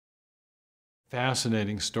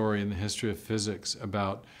fascinating story in the history of physics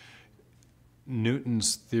about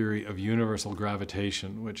Newton's theory of universal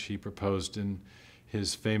gravitation, which he proposed in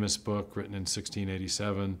his famous book written in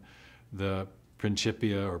 1687, the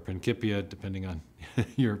Principia or Principia, depending on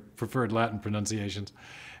your preferred Latin pronunciations.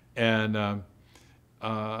 And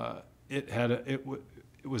it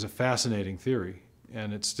was a fascinating theory,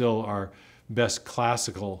 and it's still our best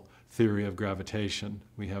classical theory of gravitation.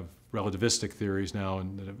 We have relativistic theories now,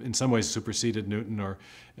 and that have in some ways superseded Newton, or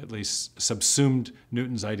at least subsumed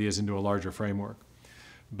Newton's ideas into a larger framework.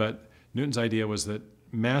 But Newton's idea was that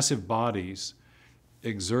massive bodies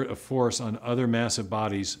exert a force on other massive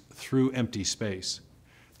bodies through empty space.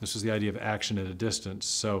 This was the idea of action at a distance.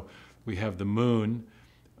 So we have the moon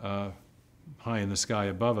high in the sky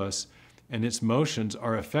above us, and its motions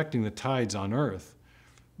are affecting the tides on Earth.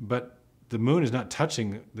 But the moon is not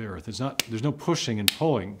touching the Earth. There's no pushing and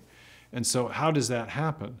pulling. And so how does that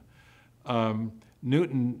happen?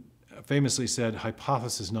 Newton famously said,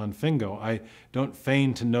 hypothesis non fingo. I don't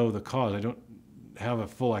feign to know the cause. I don't have a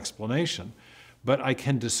full explanation. But I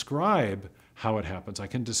can describe how it happens. I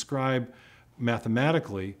can describe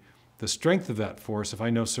mathematically the strength of that force if I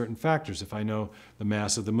know certain factors, if I know the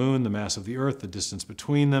mass of the moon, the mass of the Earth, the distance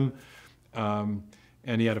between them.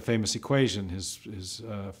 And he had a famous equation, his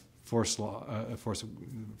force law,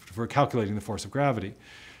 for calculating the force of gravity.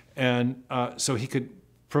 And so he could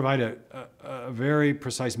provide a very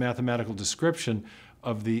precise mathematical description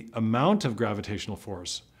of the amount of gravitational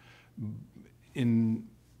force in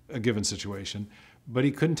a given situation, but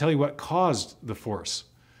he couldn't tell you what caused the force.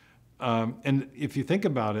 And if you think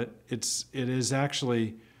about it, it is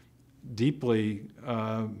actually deeply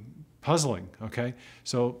puzzling, okay?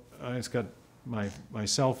 So I just got my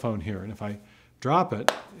cell phone here, and if I drop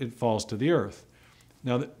it, it falls to the Earth.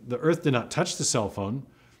 Now, the Earth did not touch the cell phone,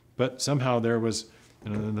 but somehow there was,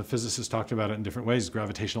 and the physicists talked about it in different ways,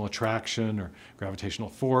 gravitational attraction or gravitational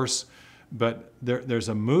force, but there's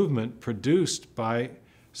a movement produced by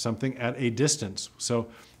something at a distance. So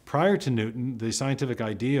prior to Newton, the scientific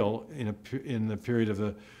ideal in the period of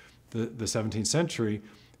the 17th century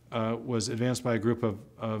was advanced by a group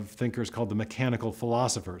of thinkers called the mechanical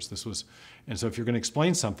philosophers. And so if you're going to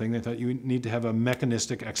explain something, they thought you need to have a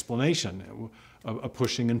mechanistic explanation, a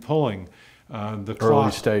pushing and pulling. The clock.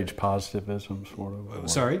 Early stage positivism, sort of.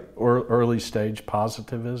 Sorry? Or early stage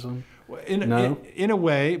positivism? In a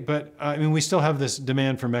way, but I mean, we still have this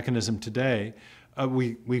demand for mechanism today.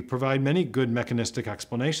 We provide many good mechanistic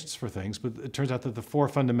explanations for things, but it turns out that the four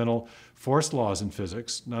fundamental force laws in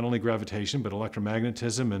physics, not only gravitation, but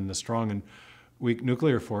electromagnetism and the strong and weak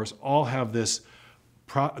nuclear force, all have this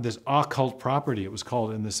occult property, it was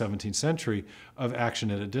called in the 17th century, of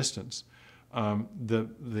action at a distance.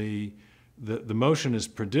 The motion is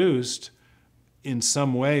produced in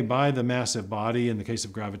some way by the massive body in the case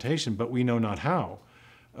of gravitation, but we know not how.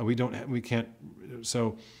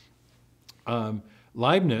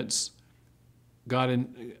 Leibniz got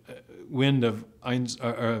in wind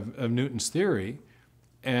of Newton's theory,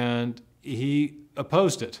 and he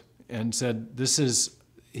opposed it and said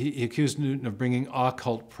he accused Newton of bringing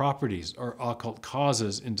occult properties or occult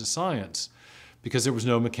causes into science because there was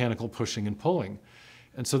no mechanical pushing and pulling.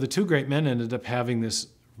 And so the two great men ended up having this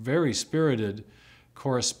very spirited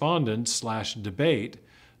correspondence / debate,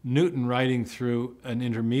 Newton writing through an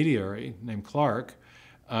intermediary named Clarke.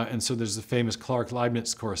 And so there's the famous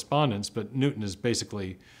Clarke-Leibniz correspondence, but Newton is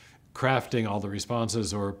basically crafting all the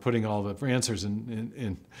responses or putting all the answers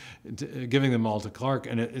in giving them all to Clarke,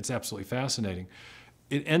 and it's absolutely fascinating.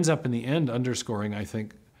 It ends up in the end underscoring, I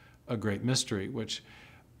think, a great mystery, which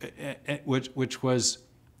was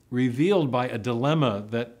revealed by a dilemma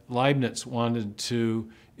that Leibniz wanted to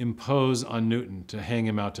impose on Newton to hang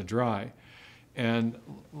him out to dry. And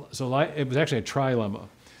so it was actually a trilemma.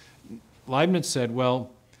 Leibniz said,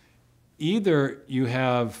 well, either you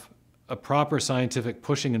have a proper scientific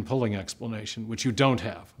pushing and pulling explanation, which you don't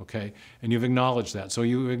have, okay? And you've acknowledged that. So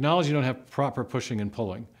you acknowledge you don't have proper pushing and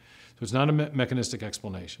pulling. So it's not a mechanistic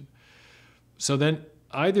explanation. So then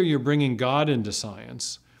either you're bringing God into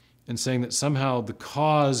science and saying that somehow the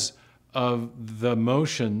cause of the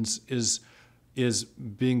motions is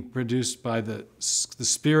being produced by the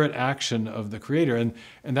spirit action of the creator.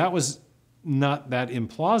 And that was not that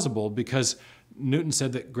implausible, because Newton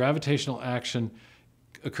said that gravitational action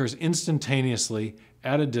occurs instantaneously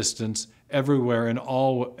at a distance everywhere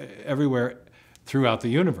everywhere throughout the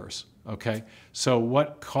universe, okay? So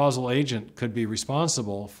what causal agent could be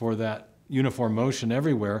responsible for that uniform motion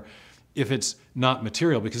everywhere if it's not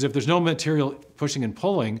material? Because if there's no material pushing and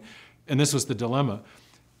pulling, and this was the dilemma,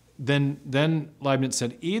 then Leibniz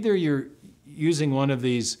said either using one of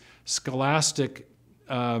these scholastic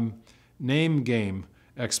name game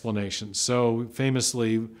explanations. So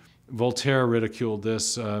famously, Voltaire ridiculed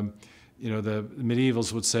this. The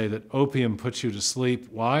medievals would say that opium puts you to sleep.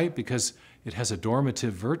 Why? Because it has a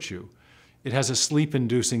dormitive virtue. It has a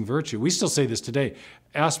sleep-inducing virtue. We still say this today.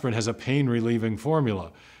 Aspirin has a pain-relieving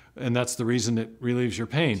formula, and that's the reason it relieves your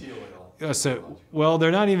pain. Well,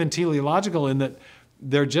 they're not even teleological in that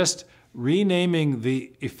they're just renaming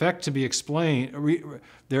the effect to be explained.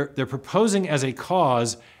 They're proposing as a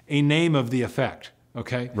cause a name of the effect,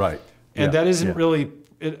 okay? Right. And that isn't really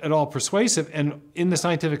at all persuasive. And in the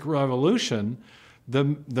scientific revolution,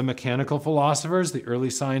 the mechanical philosophers, the early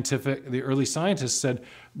scientists said,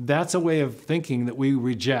 that's a way of thinking that we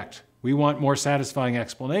reject. We want more satisfying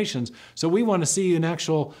explanations. So we want to see an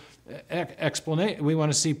actual explanation. We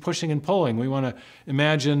want to see pushing and pulling. We want to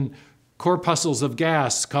imagine corpuscles of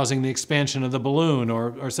gas causing the expansion of the balloon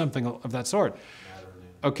or something of that sort.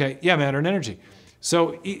 Okay, yeah, matter and energy.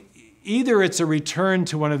 So either it's a return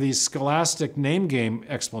to one of these scholastic name game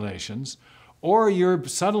explanations, or you're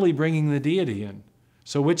subtly bringing the deity in.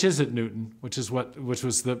 So which is it, Newton? Which was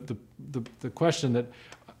the question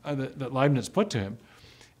that Leibniz put to him.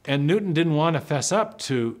 And Newton didn't want to fess up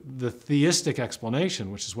to the theistic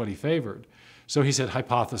explanation, which is what he favored. So he said,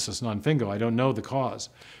 hypothesis non fingo, I don't know the cause.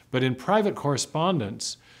 But in private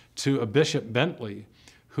correspondence to a Bishop Bentley,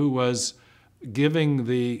 who was giving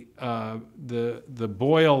the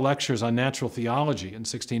Boyle lectures on natural theology in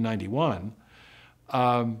 1691,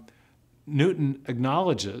 Newton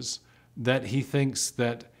acknowledges that he thinks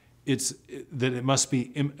that it must be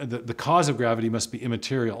the cause of gravity must be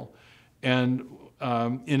immaterial, and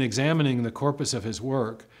in examining the corpus of his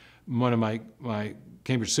work, one of my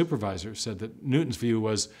Cambridge supervisors said that Newton's view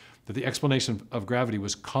was that the explanation of gravity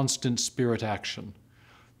was constant spirit action,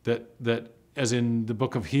 that as in the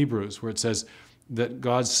book of Hebrews, where it says that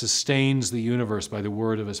God sustains the universe by the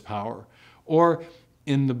word of his power, or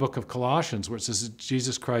in the book of Colossians, where it says that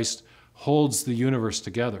Jesus Christ holds the universe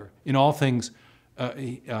together. In all things,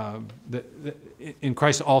 in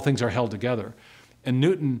Christ all things are held together. And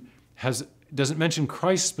Newton doesn't mention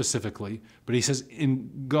Christ specifically, but he says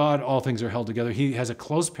in God all things are held together. He has a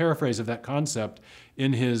close paraphrase of that concept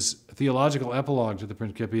in his theological epilogue to the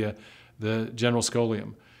Principia, the General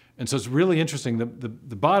Scholium. And so it's really interesting.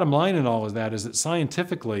 The bottom line in all of that is that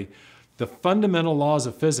scientifically, the fundamental laws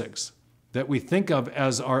of physics that we think of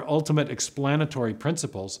as our ultimate explanatory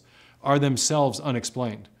principles are themselves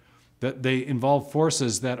unexplained. That they involve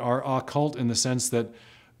forces that are occult in the sense that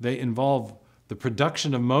they involve the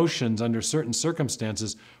production of motions under certain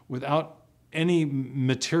circumstances without any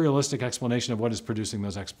materialistic explanation of what is producing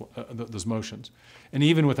those motions. And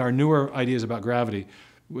even with our newer ideas about gravity,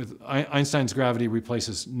 with Einstein's gravity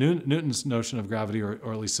replaces Newton's notion of gravity, or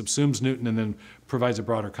at least subsumes Newton and then provides a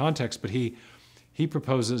broader context, but he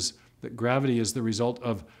proposes that gravity is the result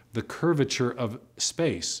of the curvature of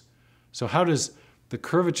space. So how does the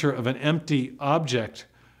curvature of an empty object,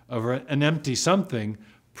 of an empty something,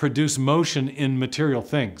 produce motion in material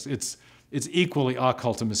things? It's equally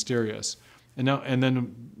occult and mysterious. And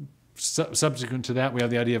then subsequent to that, we have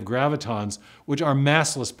the idea of gravitons, which are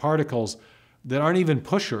massless particles that aren't even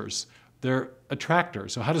pushers, they're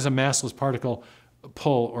attractors. So how does a massless particle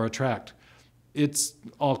pull or attract? It's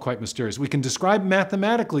all quite mysterious. We can describe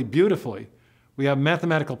mathematically beautifully. We have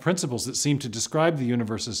mathematical principles that seem to describe the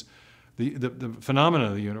universe's, the phenomena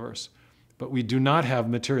of the universe, but we do not have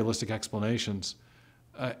materialistic explanations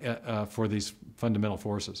for these fundamental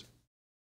forces.